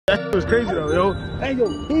That was crazy though, yo. Hey, yo,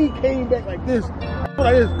 he came back like this.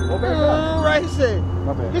 Like this. Go back up. Right, he said.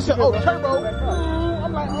 My bad. He said, oh, turbo.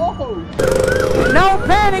 I'm like, oh. No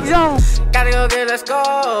panic zone. Gotta go get, let's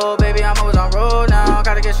go. Baby, I'm always on road now.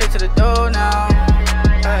 Gotta get straight to the door now.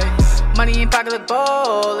 Hey. Money in pocket look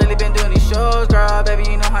bold. Lately been doing these shows, girl. Baby,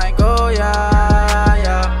 you know how I go, yeah,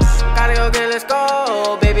 yeah. Gotta go get, let's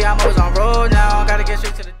go. Baby, I'm always on road now. Gotta get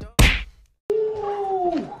straight to the door.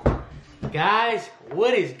 Guys,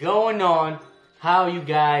 what is going on? How you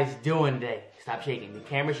guys doing today? Stop shaking. The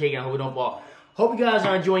camera's shaking. I hope it don't fall. Hope you guys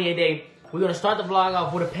are enjoying your day. We're gonna start the vlog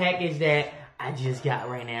off with a package that I just got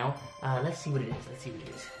right now. Let's see what it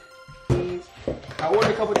is. I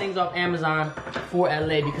ordered a couple things off Amazon for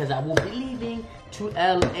LA because I will be leaving to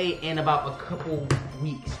LA in about a couple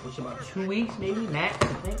weeks, which is about 2 weeks, maybe max.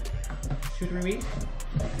 I think 2-3 weeks.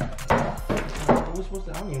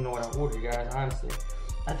 I don't even know what I ordered, guys. Honestly.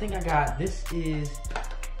 I think I got, what's this?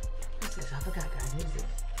 I forgot, guys. What is this?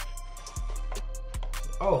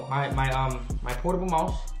 Oh, my portable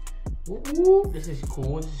mouse. Woo, this is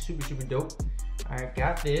cool. This is super dope. Alright,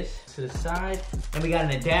 got this to the side. And we got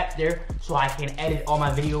an adapter so I can edit all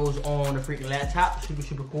my videos on the freaking laptop.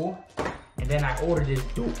 Super cool. And then I ordered this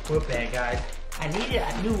dope foot bag, guys. I needed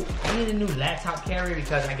a new laptop carrier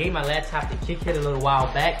because I gave my laptop to Kick Kid a little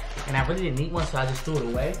while back and I really didn't need one, so I just threw it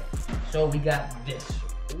away. So we got this.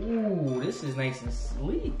 Ooh, this is nice and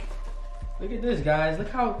sleek. Look at this, guys. Look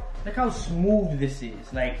how smooth this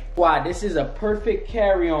is. Like, wow, this is a perfect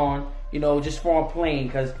carry-on, you know, just for a plane,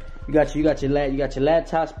 because you got your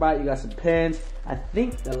laptop spot, you got some pens. I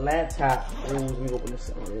think the laptop, let me open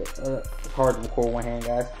this up. It's hard to record one hand,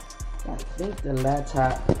 guys. I think the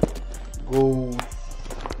laptop goes,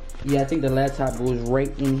 yeah, I think the laptop goes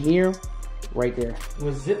right in here, right there.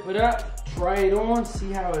 We'll zip it up, try it on,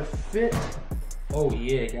 see how it fits. Oh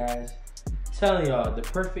yeah, guys. I'm telling y'all, the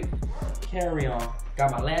perfect carry-on.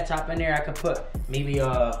 Got my laptop in there. I could put maybe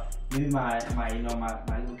my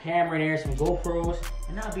little camera in there, some GoPros,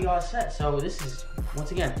 and I'll be all set. So this is,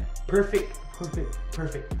 once again, perfect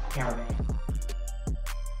camera bag.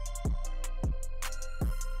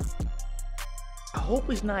 I hope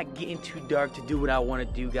it's not getting too dark to do what I want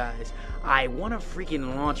to do, guys. I want to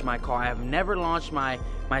freaking launch my car. I have never launched my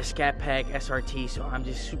Scat Pack SRT, so I'm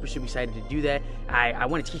just super excited to do that. I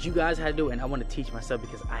want to teach you guys how to do it, and I want to teach myself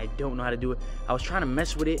because I don't know how to do it. I was trying to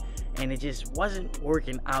mess with it, and it just wasn't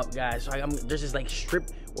working out, guys. So there's this like strip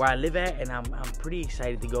where I live at, and I'm pretty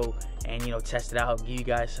excited to go and, you know, test it out, give you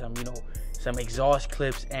guys some, you know, some exhaust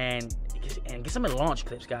clips and get some launch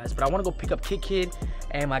clips, guys. But I want to go pick up Kick Kid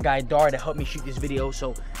and my guy Dar to help me shoot this video,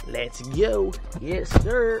 so let's go. Yes,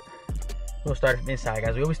 sir. We'll start from the inside,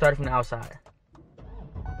 guys. We always start from the outside.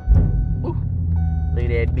 Woo. Look at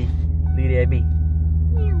that B. Look at that B.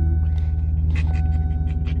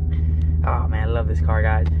 Oh man, I love this car,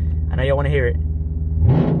 guys. I know y'all want to hear it.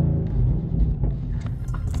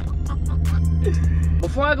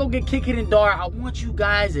 Before I go get Kick Kid and Dar, I want you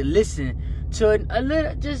guys to listen to a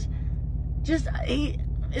little,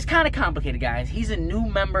 it's kind of complicated, guys. He's a new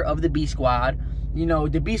member of the B Squad. You know,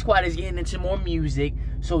 the B Squad is getting into more music,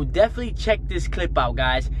 so definitely check this clip out,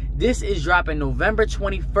 guys. This is dropping November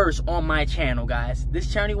 21st on my channel, guys.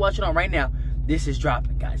 This channel you're watching on right now, this is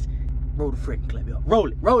dropping, guys. Roll the freaking clip, yo. Roll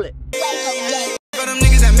it. For them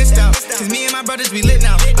niggas that missed out, cause me and my brothers, we lit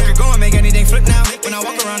now. I could go and make anything flip now. When I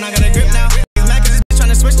walk around, I got a grip now. Mad cause this bitch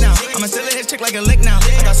tryna switch now. I'ma still hit chick like a lick now.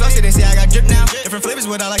 I got saucy, they say I got drip now. Different flavors,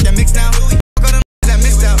 what I like that mix now. For them niggas that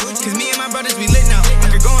missed out, cause me and my brothers, we lit now.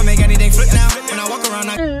 I could go and make anything flip now. When I walk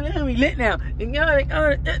around, we lit now.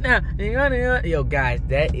 Yo, guys,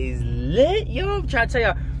 that is lit. Yo, I'm trying to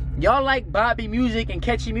tell y'all like Bobby music and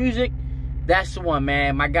catchy music. That's the one,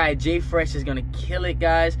 man. My guy Jay Fresh is gonna kill it,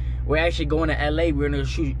 guys. We're actually going to LA. We're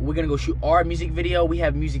gonna go shoot our music video. We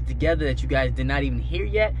have music together that you guys did not even hear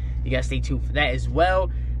yet. You guys stay tuned for that as well.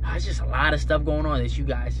 There's just a lot of stuff going on that you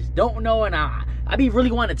guys just don't know, and I be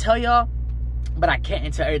really wanting to tell y'all, but I can't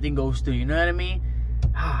until everything goes through. You know what I mean?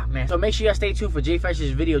 Ah, man. So make sure y'all stay tuned for Jay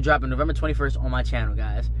Fresh's video dropping November 21st on my channel,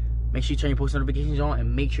 guys. Make sure you turn your post notifications on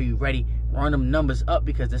and make sure you're ready. Run them numbers up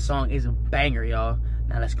because this song is a banger, y'all.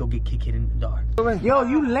 Now let's go get Kick Kid in the dark. Yo,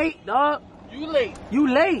 you late, dog. You late.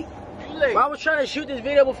 Well, I was trying to shoot this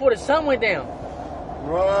video before the sun went down.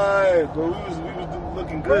 Right, but we was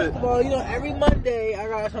looking good. First of all, you know, every Monday I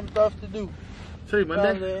got some stuff to do. Today's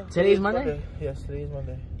Monday? Today's Monday? Yes, today's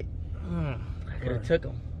Monday. I could have took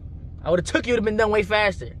him. I would have took you. It would have been done way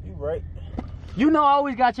faster. You right. You know I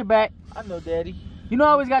always got your back. I know, Daddy. You know I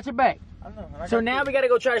always got your back. I know. So now we got to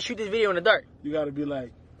go try to shoot this video in the dark. You got to be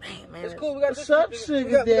like, Man, It's cool. We got What's up,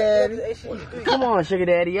 sugar daddy? Come on, sugar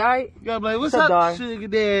daddy, all right? You gotta be like, what's up, dog? sugar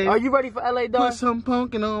daddy? Are you ready for LA, dog? Put some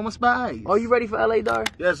pumpkin on my spice. Are you ready for LA, dog?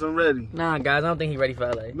 Yes, I'm ready. Nah, guys, I don't think he's ready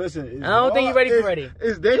for LA. Listen, I don't think he's ready for ready.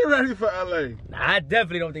 Is they ready for LA? Nah, I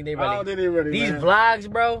definitely don't think they ready. I don't think they ready. These man.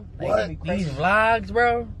 vlogs, bro. What? These vlogs,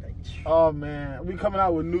 bro. Oh man, we coming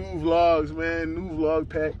out with new vlogs, man. New vlog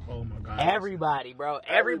pack. Oh my god. Everybody, bro.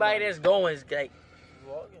 Everybody that's going is like,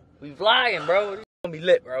 we vlogging, bro. It's gonna be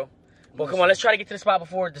lit, bro. But come on, let's try to get to the spot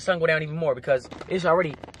before the sun go down even more because it's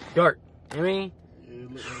already dark. You know what I mean? Yeah,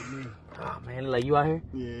 it look like me. Oh man, like you out here?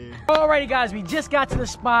 Yeah. Alrighty guys, we just got to the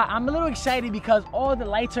spot. I'm a little excited because all the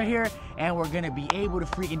lights are here and we're gonna be able to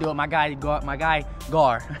freaking do it. My guy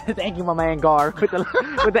Gar. Thank you, my man Gar, with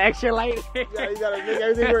the extra light. Yeah, you gotta make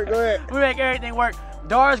everything work. Go ahead. We make everything work.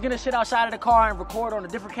 Dar's gonna sit outside of the car and record on a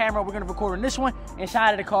different camera. We're gonna record on this one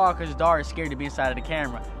inside of the car because Dar is scared to be inside of the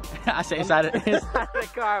camera. I say inside of the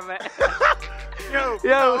car, man.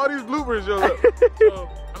 Yo, all these bloopers, yo. So,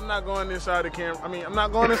 I'm not going inside the camera. I mean, I'm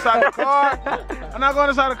not going inside the car. I'm not going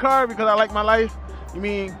inside the car because I like my life. You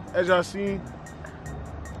mean, as y'all seen,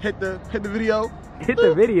 hit the video. Hit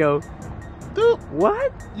the video. Doop.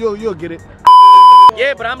 What? You'll get it.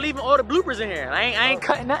 Yeah, but I'm leaving all the bloopers in here. I ain't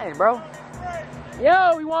cutting nothing, bro.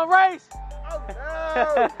 Yo, we want race? Oh,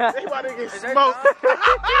 they about to get smoked.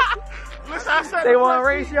 Listen, I said They want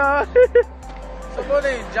race, y'all. So my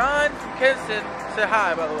name John from Kinston. Say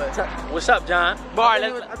hi, by the way. What's up, John? All right,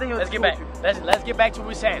 let's get back. Let's get back to what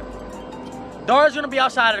we're saying. Dar's gonna be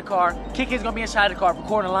outside of the car. Kiki's gonna be inside of the car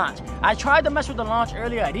recording the launch. I tried to mess with the launch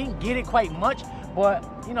earlier. I didn't get it quite much, but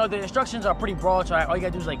you know the instructions are pretty broad. So all you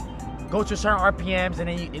gotta do is like go to certain RPMs and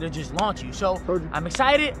then it'll just launch you. So I'm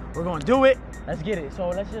excited. We're gonna do it. Let's get it. So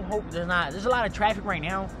let's just hope there's a lot of traffic right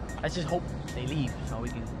now. Let's just hope they leave so we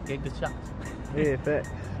can get good shots. Yeah, fat.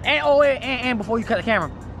 And before you cut the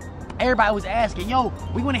camera, everybody was asking, yo,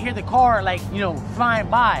 we want to hear the car, like, you know, flying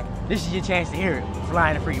by. This is your chance to hear it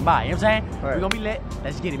flying and freaking by. You know what I'm saying? Right. We're going to be lit.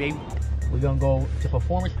 Let's get it, baby. We're going to go to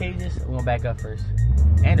performance pages. We're going to back up first.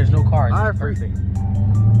 And there's no cars. All right, perfect.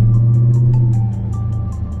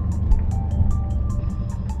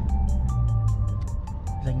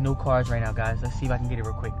 There's like no cars right now, guys. Let's see if I can get it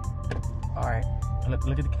real quick. All right.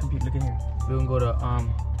 Look at the computer. Look in here. We're going to go to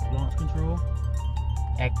launch control.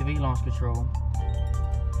 Activate launch control.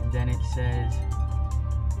 And then it says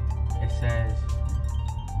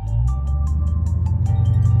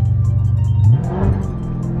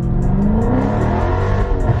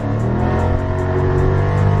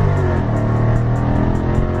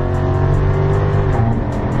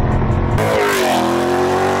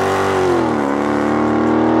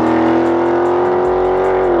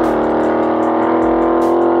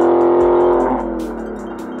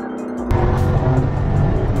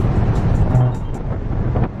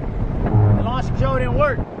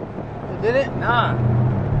Did it? nah.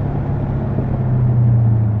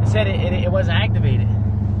 It said it wasn't activated.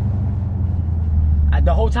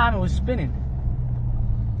 The whole time it was spinning.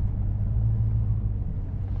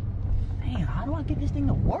 Damn, how do I get this thing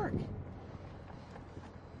to work?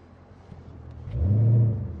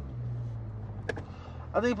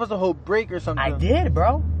 I think you're supposed to hold brake or something. I did,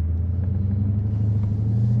 bro.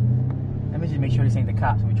 Let me just make sure this ain't the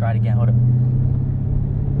cops when we try it again. Hold up.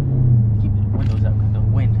 Keep the windows up because the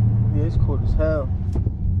wind. Yeah, it's cold as hell.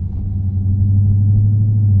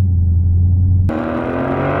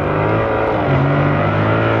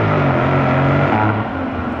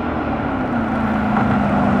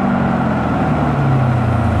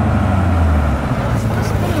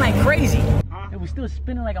 Still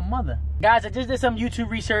spinning like a mother. Guys, I just did some YouTube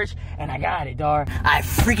research and I got it, dog. I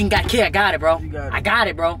freaking got it. I got it, bro. I got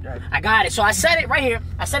it, bro. I got it. So I set it right here.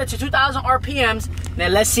 I set it to 2,000 RPMs. Now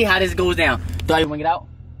let's see how this goes down. Dog, you want to get out?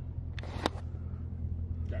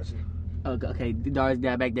 Gotcha. Okay, Dar's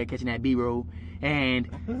back there catching that B-roll and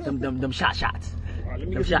them shots. All right, let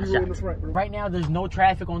me Them get shots. in the front, bro. Right now, there's no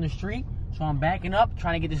traffic on the street, so I'm backing up,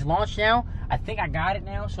 trying to get this launched now. I think I got it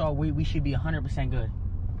now, so we should be 100% good.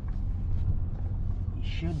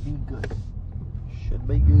 Should be good. Should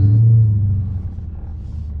be good.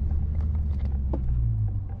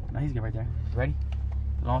 Now he's good right there. Ready?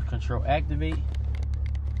 Launch control activate.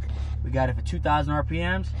 We got it for 2,000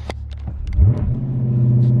 RPMs.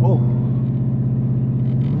 Oh.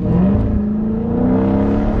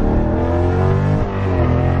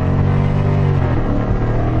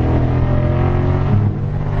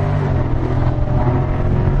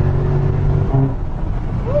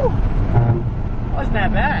 Wasn't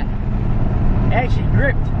that bad. It actually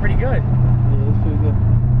gripped pretty good. Yeah, it's pretty good.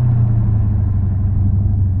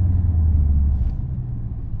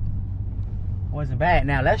 Wasn't bad.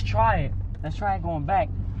 Now let's try it. Let's try it going back.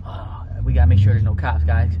 Oh, we gotta make sure there's no cops,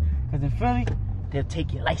 guys. Because in Philly, they'll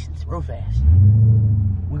take your license real fast.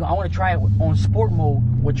 I want to try it on sport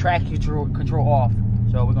mode with traction control off.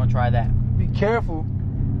 So we're gonna try that. Be careful.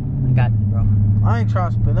 I got you, bro. I ain't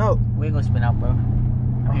trying to spin out. We ain't gonna spin out, bro.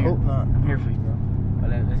 I hope not. I'm here for you, bro.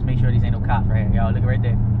 But let's make sure these ain't no cops right here. Y'all look right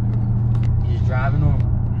there. You just driving normal.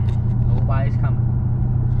 Nobody's coming.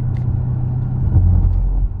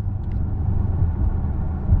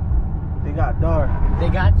 They got dark. They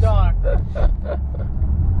got dark.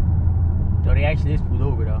 No, they actually is pulled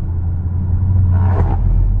over though.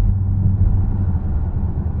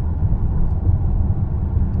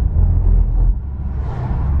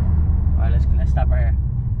 Alright, let's stop right here.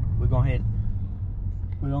 We're gonna hit.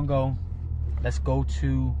 We're gonna go. Let's go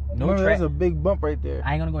to no track. There's a big bump right there.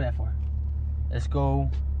 I ain't gonna go that far. Let's go.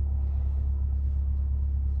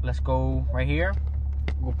 Let's go right here.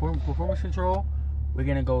 Go performance control. We're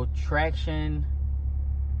gonna go traction.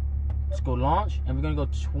 Let's go launch, and we're gonna go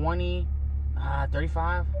 20,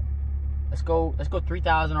 35. Let's go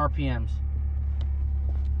 3,000 RPMs.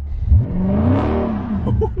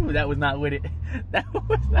 That was not with it. That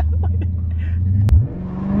was not with it.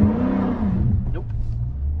 Nope.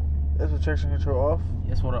 That's what traction control off.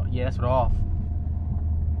 That's what. Yeah, that's what off.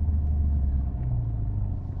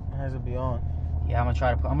 It has to be on. Yeah, I'm gonna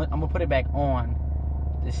try to. I'm gonna put it back on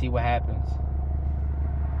to see what happens.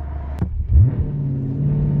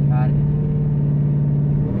 Got it.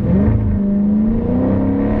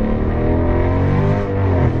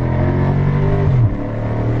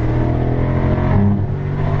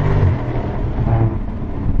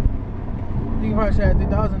 You can probably try at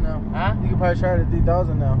 3,000 now. Huh? You can probably try it at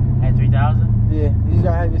 3,000 now. At 3,000? Yeah, you just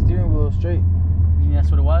gotta have your steering wheel straight. You think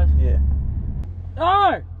that's what it was? Yeah.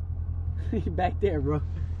 Oh! Back there, bro.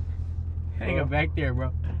 Hang on, back there,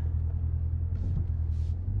 bro.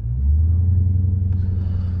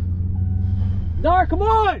 Dar, come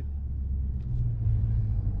on!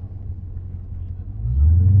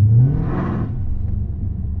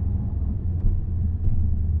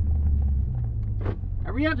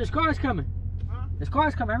 Hurry up, this car's coming. Huh? This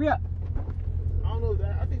car's coming, hurry up. I don't know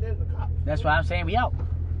that. I think there's a cop. That's why I'm saying we out.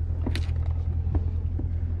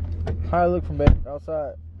 How I look from back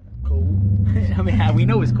outside? Cold. I mean, we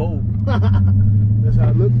know it's cold. That's how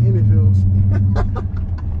I look and it feels.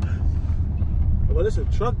 But it's a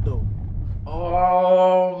truck though.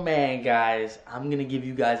 Oh man, guys, I'm gonna give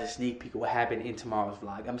you guys a sneak peek of what happened in tomorrow's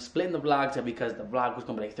vlog. I'm splitting the vlogs up because the vlog was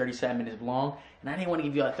gonna be like 37 minutes long, and I didn't want to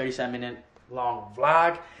give you a 37-minute long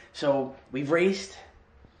vlog. So we've raced.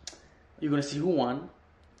 You're gonna see who won,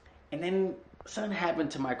 and then something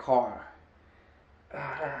happened to my car.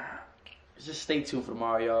 Just stay tuned for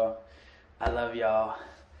tomorrow, y'all. I love y'all.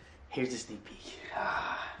 Here's the sneak peek.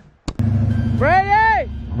 Ready?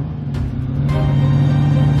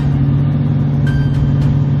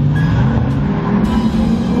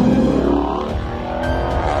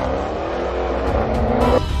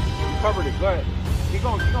 Covered it. Go ahead. Keep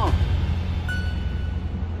going. Keep going.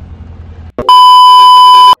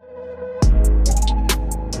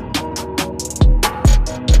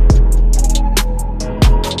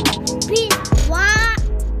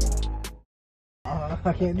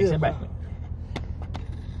 I can't do it. Sit back.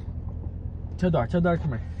 Tell Dar, come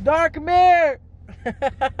here. Dar, come here!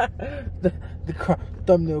 the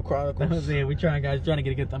thumbnail chronicles. I'm saying, we're trying, guys, trying to get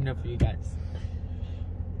a good thumbnail for you guys.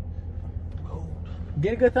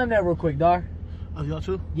 Get a good thumbnail real quick, Dar. Oh, y'all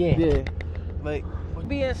too? Yeah. Yeah. Like,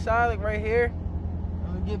 be inside, like right here.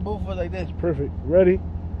 I'm gonna get both of us like this. Perfect. Ready?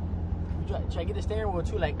 We try to get the steering wheel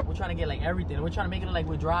too, like, we're trying to get like everything. We're trying to make it look like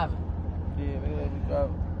we're driving. Yeah, maybe like we drive.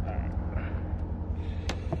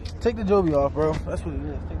 Take the Joby off, bro. That's what it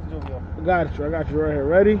is. Take the Joby off. I got you right here.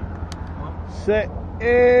 Ready? Set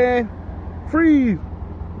and freeze.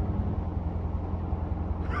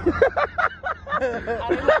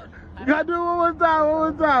 You gotta do it one more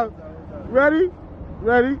time. Ready?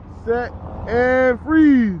 Set and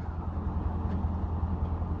freeze.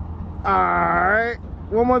 Alright.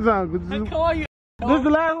 One more time. This is the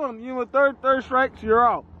last one. You want third strike, so you're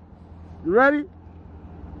out. You ready?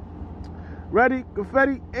 Ready,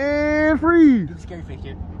 confetti, and freeze. Do the scary face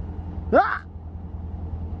here. Ah!